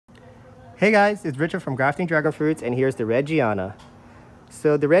Hey guys, it's Richard from Grafting Dragon Fruits, and here's the Red Jiana.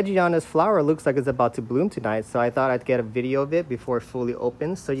 So the Red Jiana's flower looks like it's about to bloom tonight, so I thought I'd get a video of it before it fully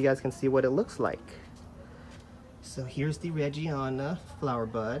opens so you guys can see what it looks like. So here's the Red Jiana flower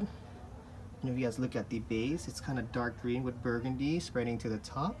bud. And if you guys look at the base, it's kind of dark green with burgundy spreading to the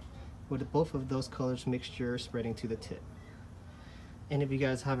top, with both of those colors mixture spreading to the tip. And if you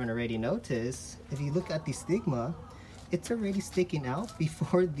guys haven't already noticed, if you look at the stigma, it's already sticking out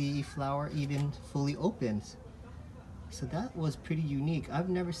before the flower even fully opens. So that was pretty unique. I've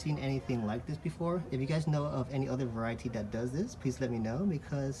never seen anything like this before. If you guys know of any other variety that does this, please let me know,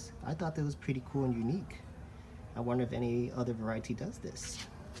 because I thought that was pretty cool and unique. I wonder if any other variety does this.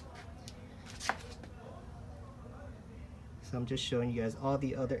 So I'm just showing you guys all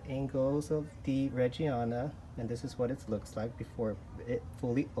the other angles of the Red Jiana, and this is what it looks like before it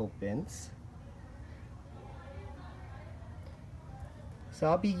fully opens. So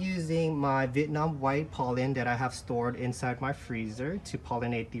I'll be using my Vietnam white pollen that I have stored inside my freezer to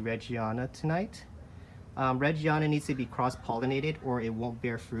pollinate the Red Jiana tonight. Red Jiana needs to be cross-pollinated or it won't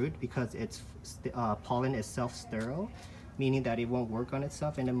bear fruit, because its pollen is self-sterile, meaning that it won't work on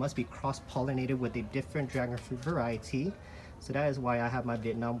itself, and it must be cross-pollinated with a different dragon fruit variety. So that is why I have my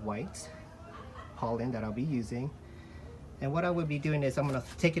Vietnam white pollen that I'll be using. And what I would be doing is I'm going to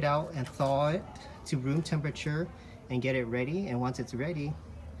take it out and thaw it to room temperature and get it ready, and once it's ready,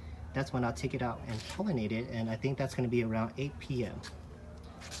 that's when I'll take it out and pollinate it, and I think that's going to be around 8 p.m.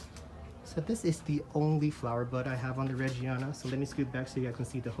 So this is the only flower bud I have on the Red Jiana, so let me scoot back so you guys can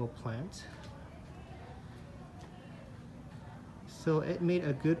see the whole plant. So it made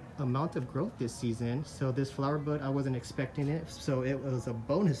a good amount of growth this season, so this flower bud, I wasn't expecting it, so it was a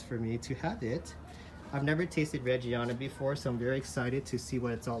bonus for me to have it. I've never tasted Red Jiana before, so I'm very excited to see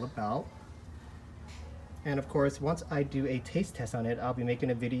what it's all about. And of course, once I do a taste test on it, I'll be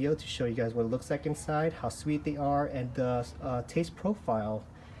making a video to show you guys what it looks like inside, how sweet they are, and the taste profile.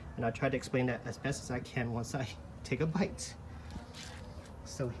 And I'll try to explain that as best as I can once I take a bite.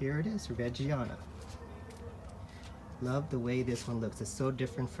 So here it is, Red Jiana. Love the way this one looks. It's so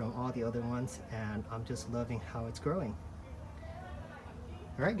different from all the other ones, and I'm just loving how it's growing.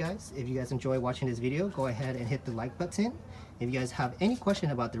 Alright guys, if you guys enjoy watching this video, go ahead and hit the like button. If you guys have any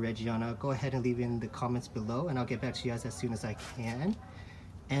question about the Red Jiana, go ahead and leave it in the comments below, and I'll get back to you guys as soon as I can.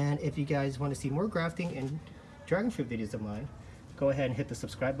 And if you guys want to see more grafting and dragon fruit videos of mine, go ahead and hit the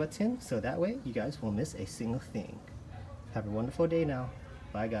subscribe button, so that way you guys won't miss a single thing. Have a wonderful day now.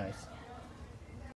 Bye guys.